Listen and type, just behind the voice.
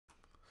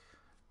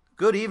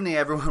Good evening,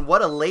 everyone.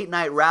 What a late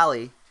night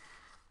rally.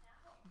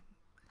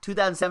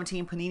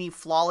 2017 Panini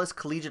Flawless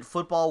Collegiate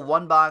Football,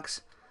 one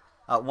box,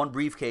 one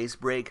briefcase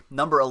break.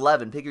 Number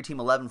 11, pick your team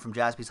 11 from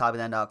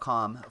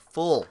JaspysHobbyland.com.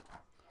 Full.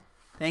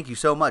 Thank you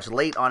so much.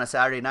 Late on a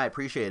Saturday night.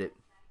 Appreciate it.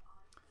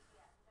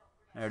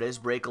 There it is,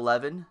 break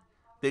 11.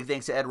 Big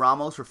thanks to Ed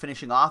Ramos for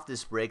finishing off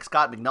this break.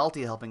 Scott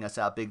McNulty helping us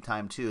out big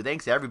time, too.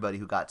 Thanks to everybody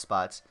who got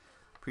spots.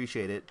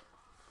 Appreciate it.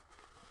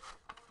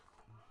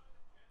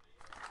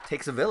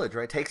 Takes a village,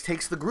 right?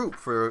 Takes the group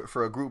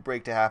for a group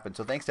break to happen.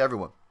 So thanks to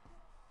everyone.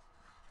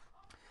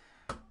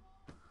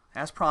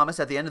 As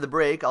promised, at the end of the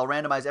break, I'll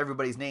randomize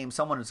everybody's name.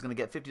 Someone is going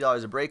to get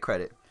 $50 of break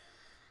credit.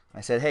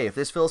 I said, hey, if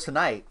this fills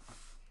tonight,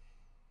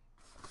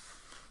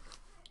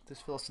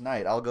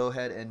 I'll go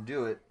ahead and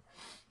do it.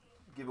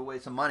 Give away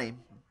some money.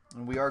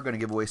 And we are going to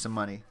give away some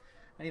money.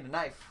 I need a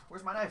knife.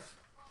 Where's my knife?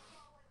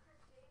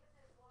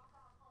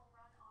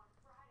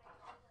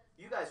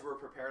 You guys were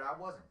prepared. I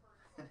wasn't.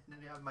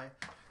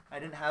 I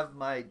didn't have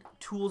my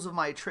tools of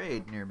my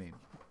trade near me.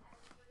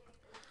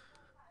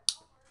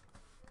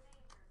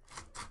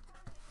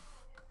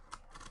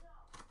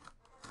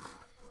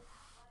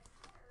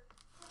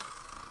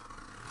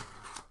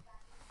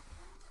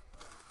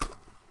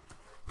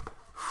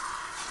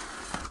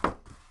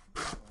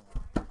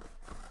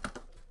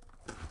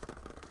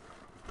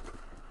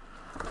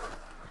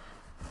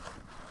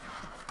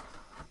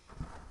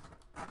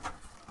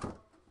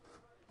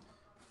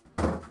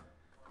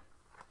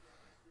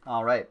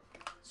 All right.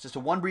 It's just a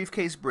one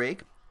briefcase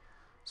break.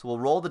 So we'll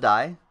roll the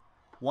die.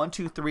 1,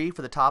 2, 3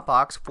 for the top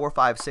box. 4,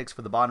 5, 6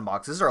 for the bottom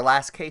box. This is our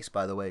last case,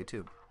 by the way,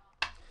 too.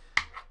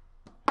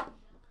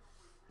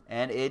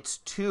 And it's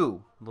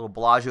 2. Little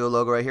Bellagio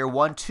logo right here.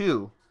 1,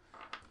 2.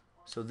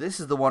 So this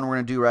is the one we're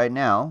going to do right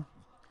now.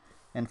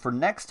 And for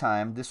next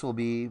time, this will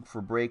be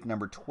for break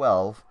number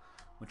 12,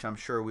 which I'm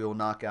sure we will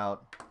knock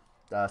out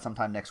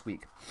sometime next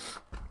week.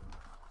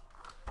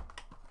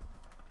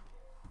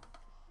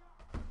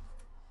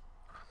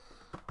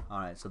 All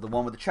right, so the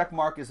one with the check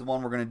mark is the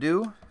one we're going to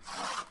do.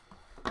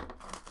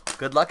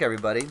 Good luck,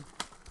 everybody.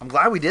 I'm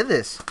glad we did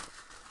this.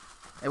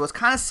 It was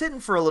kind of sitting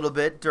for a little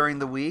bit during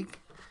the week.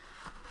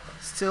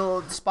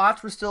 Still,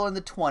 spots were still in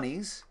the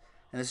 20s.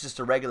 And it's just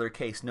a regular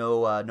case,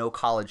 no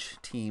college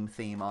team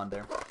theme on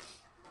there.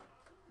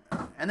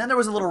 And then there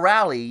was a little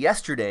rally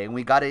yesterday, and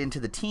we got it into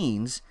the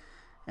teens.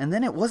 And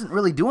then it wasn't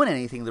really doing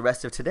anything the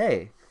rest of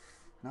today.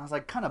 And I was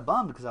like kind of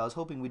bummed because I was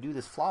hoping we'd do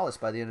this flawless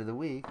by the end of the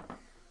week.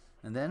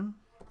 And then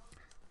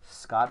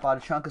Scott bought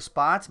a chunk of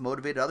spots,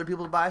 motivated other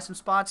people to buy some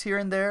spots here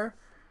and there.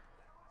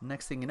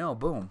 Next thing you know,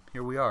 boom,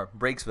 here we are,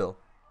 Breaksville.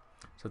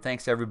 So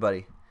thanks to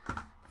everybody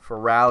for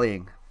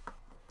rallying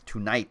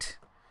tonight.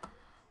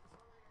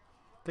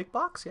 Big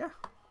box, yeah.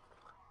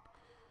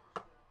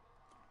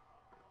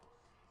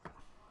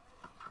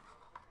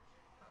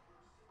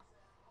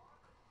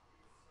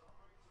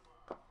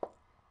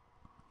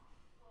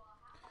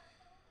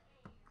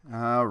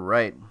 All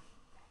right.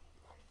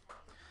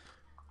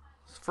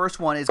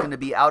 First one is going to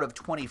be out of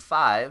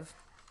 25.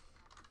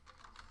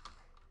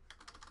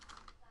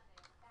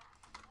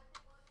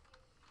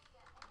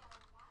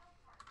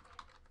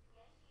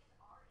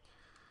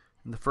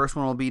 And the first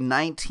one will be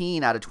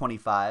 19 out of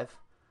 25.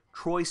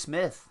 Troy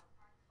Smith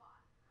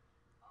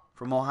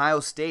from Ohio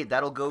State.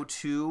 That'll go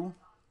to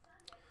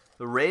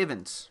the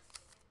Ravens.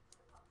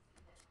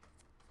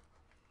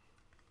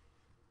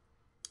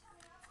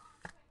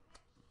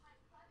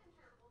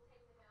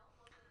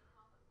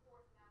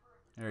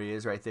 There he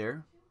is right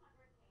there.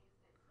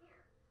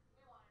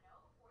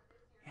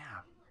 Yeah,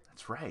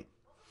 that's right.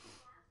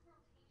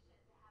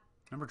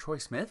 Remember Troy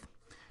Smith?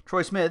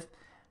 Troy Smith.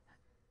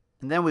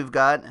 And then we've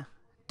got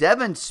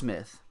Devin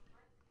Smith.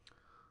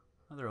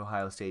 Another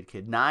Ohio State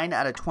kid. 9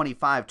 out of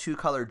 25.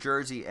 Two-color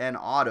jersey and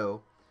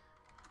auto.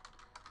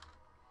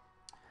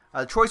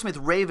 Troy Smith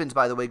Ravens,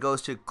 by the way,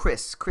 goes to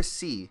Chris. Chris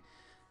C.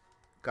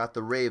 Got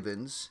the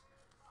Ravens.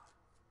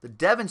 The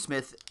Devin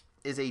Smith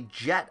is a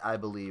Jet, I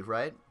believe,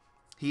 right?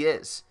 He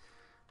is.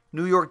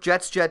 New York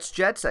Jets.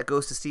 That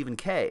goes to Stephen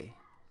K.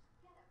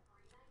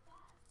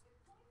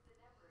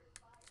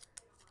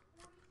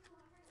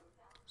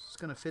 It's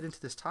going to fit into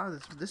this top.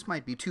 This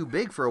might be too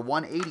big for a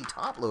 180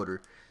 top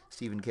loader,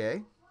 Stephen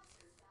K.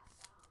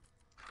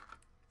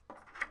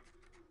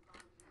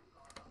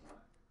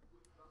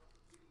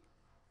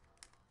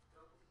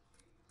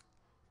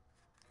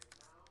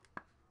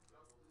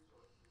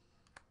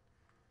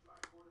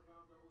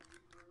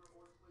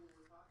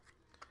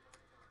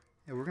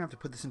 Yeah, we're going to have to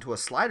put this into a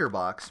slider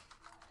box.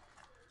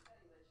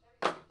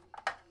 All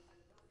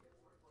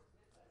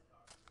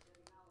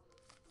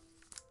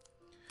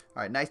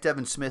right, nice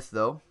Devin Smith,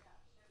 though.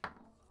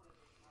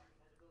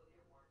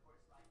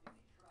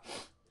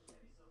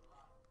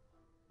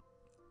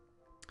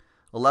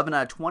 $11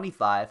 out of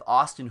 25,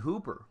 Austin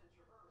Hooper.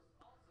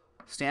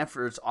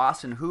 Stanford's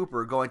Austin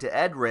Hooper going to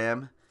Ed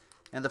Ram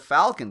and the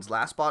Falcons,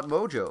 last spot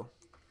mojo.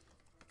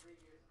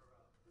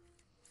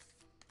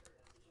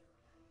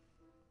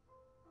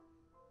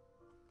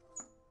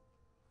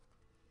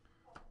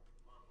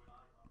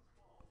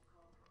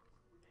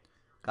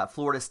 Got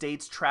Florida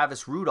State's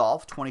Travis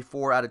Rudolph,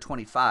 24 out of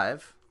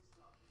 25.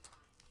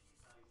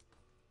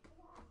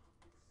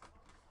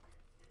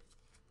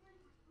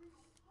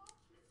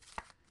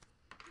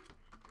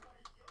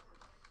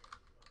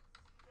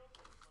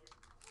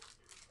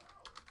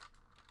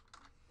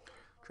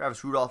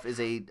 Travis Rudolph is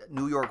a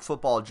New York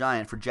Football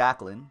Giant for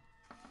Jacqueline.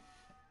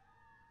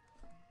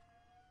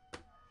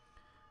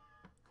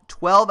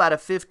 12 out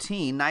of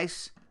 15.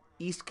 Nice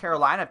East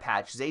Carolina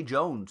patch. Zay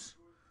Jones.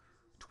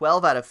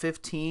 12 out of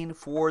 15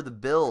 for the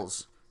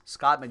Bills.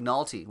 Scott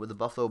McNulty with the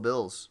Buffalo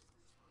Bills.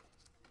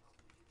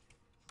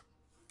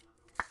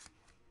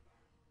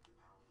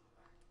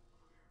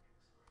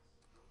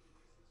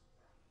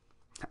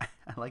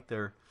 I like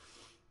their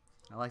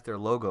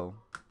logo.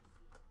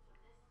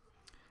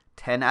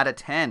 10 out of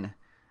 10.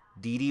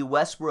 D.D.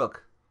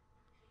 Westbrook.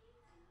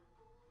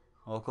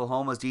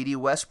 Oklahoma's D.D.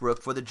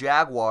 Westbrook for the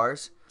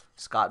Jaguars.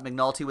 Scott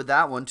McNulty with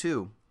that one,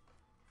 too.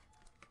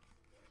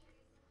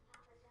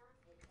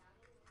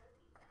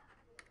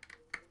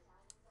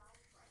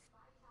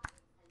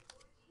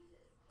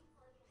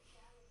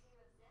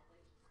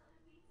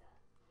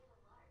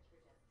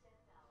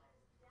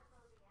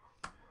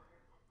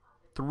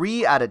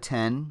 Three out of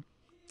 10.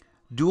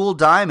 Dual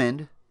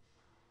Diamond.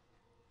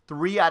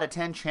 3 out of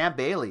 10, Champ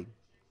Bailey.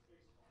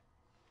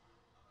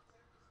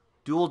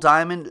 Dual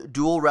Diamond,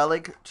 Dual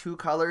Relic, 2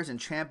 colors, and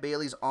Champ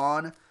Bailey's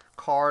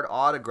on-card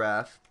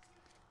autograph.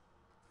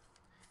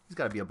 He's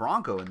got to be a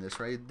Bronco in this,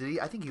 right?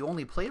 I think he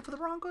only played for the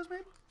Broncos,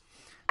 maybe?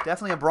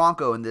 Definitely a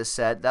Bronco in this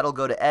set. That'll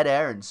go to Ed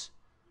Aarons.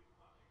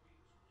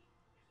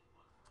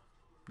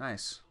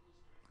 Nice.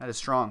 That is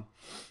strong.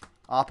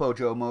 Oppo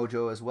Joe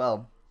Mojo as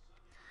well.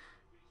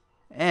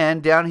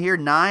 And down here,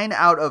 9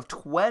 out of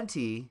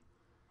 20,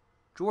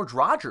 George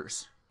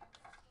Rogers.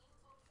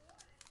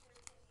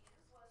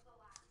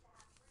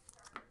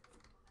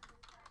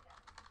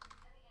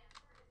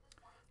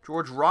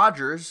 George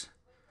Rogers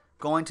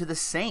going to the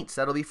Saints.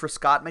 That'll be for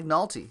Scott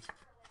McNulty.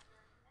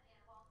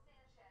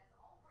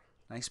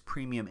 Nice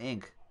premium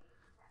ink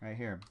right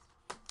here.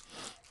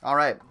 All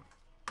right.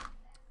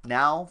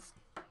 Now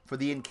for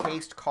the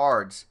encased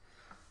cards.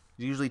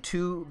 Usually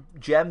 2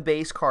 gem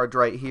base cards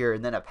right here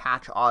and then a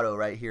patch auto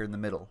right here in the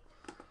middle.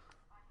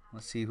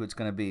 Let's see who it's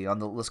going to be.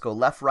 Let's go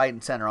left, right,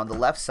 and center. On the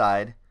left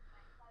side.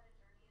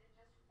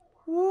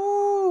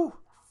 Woo!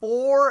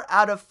 4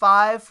 out of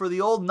 5 for the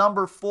old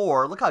number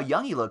 4. Look how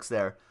young he looks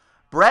there.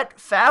 Brett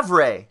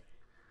Favre.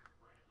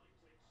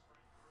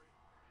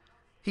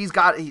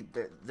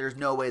 There's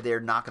no way they're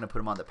not going to put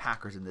him on the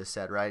Packers in this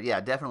set, right? Yeah,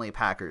 definitely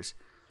Packers.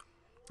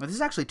 But this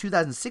is actually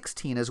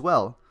 2016 as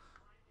well.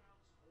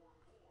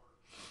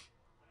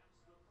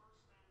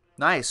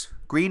 Nice.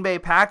 Green Bay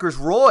Packers.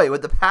 Roy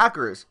with the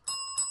Packers.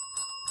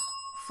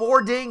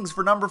 4 dings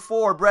for number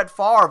 4. Brett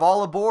Favre.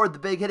 All aboard the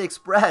Big Hit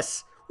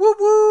Express. Whoop,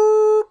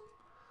 whoop.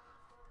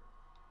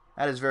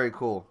 That is very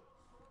cool.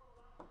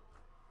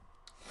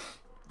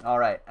 All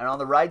right. And on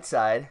the right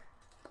side,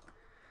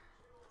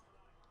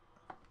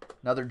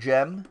 another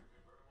gem.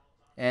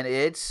 And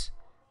it's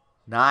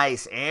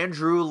nice.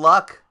 Andrew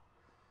Luck.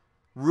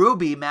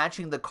 Ruby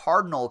matching the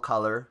Cardinal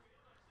color.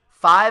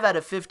 5 out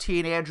of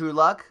 15, Andrew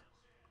Luck.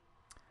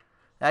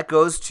 That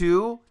goes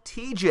to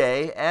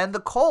TJ and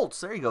the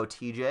Colts. There you go,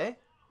 TJ.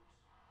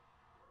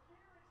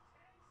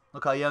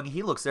 Look how young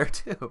he looks there,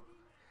 too.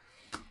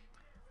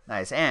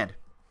 Nice. And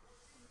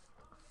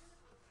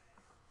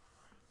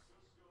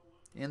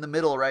in the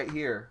middle right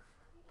here.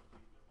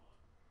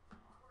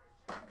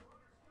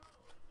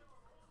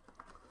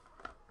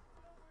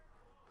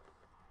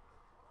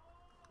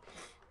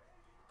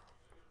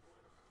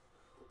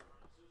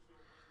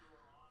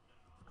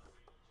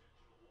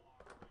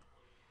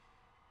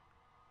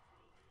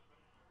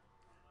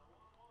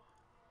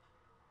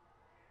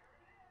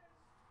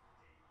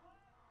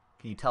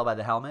 Can you tell by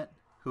the helmet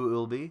who it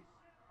will be?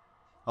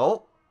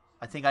 Oh,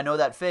 I think I know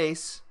that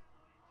face.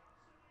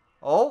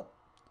 Oh,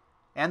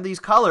 and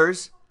these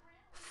colors.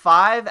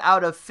 5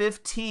 out of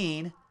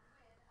 15.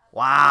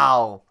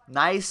 Wow.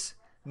 Nice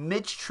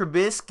Mitch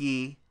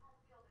Trubisky.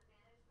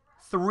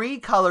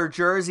 3-color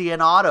jersey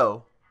and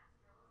auto.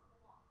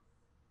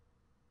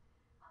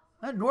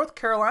 That North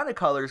Carolina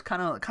colors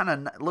kind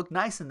of look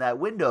nice in that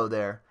window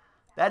there.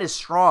 That is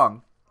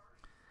strong.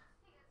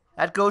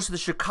 That goes to the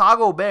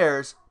Chicago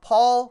Bears.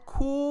 Paul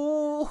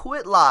Cool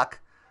Whitlock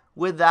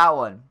with that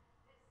one.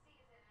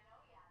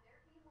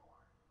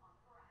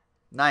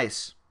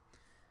 Nice.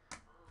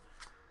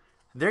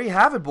 There you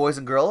have it, boys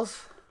and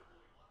girls.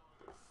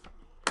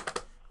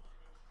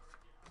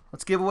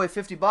 Let's give away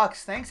 $50.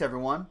 Thanks,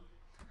 everyone.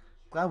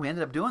 Glad we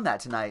ended up doing that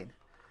tonight.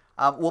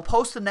 We'll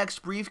post the next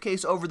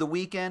briefcase over the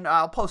weekend.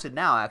 I'll post it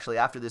now, actually,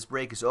 after this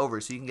break is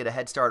over, so you can get a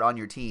head start on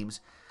your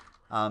teams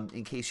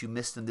in case you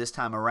missed them this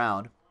time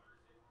around.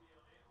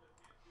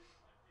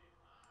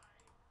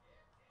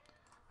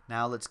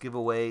 Now let's give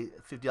away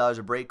 $50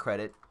 of break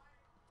credit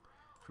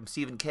from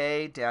Stephen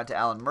K. down to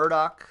Alan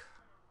Murdoch.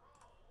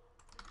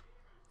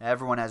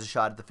 Everyone has a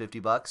shot at the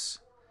 $50.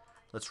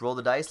 Let's roll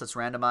the dice. Let's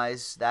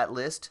randomize that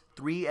list.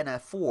 3 and a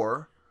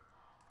 4.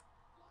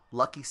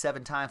 Lucky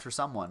 7 times for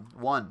someone.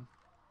 1,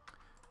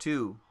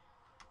 2,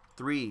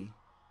 3,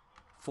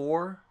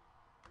 4,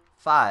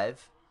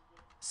 5,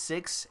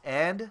 6,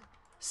 and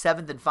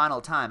 7th and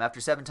final time. After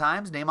 7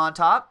 times, name on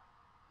top.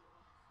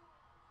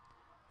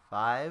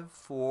 5,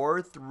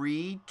 4,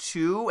 3,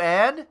 2,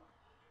 and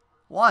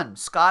 1.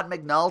 Scott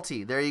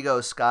McNulty. There you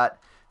go, Scott.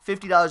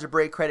 $50 of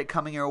break credit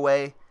coming your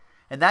way.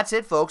 And that's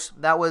it, folks.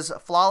 That was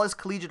Flawless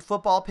Collegiate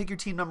Football. Pick your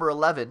team number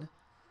 11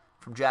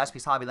 from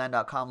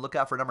JaspysHobbyland.com. Look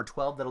out for number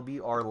 12. That'll be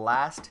our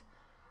last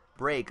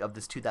break of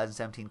this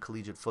 2017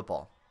 Collegiate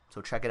Football.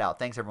 So check it out.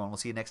 Thanks, everyone. We'll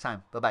see you next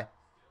time. Bye-bye.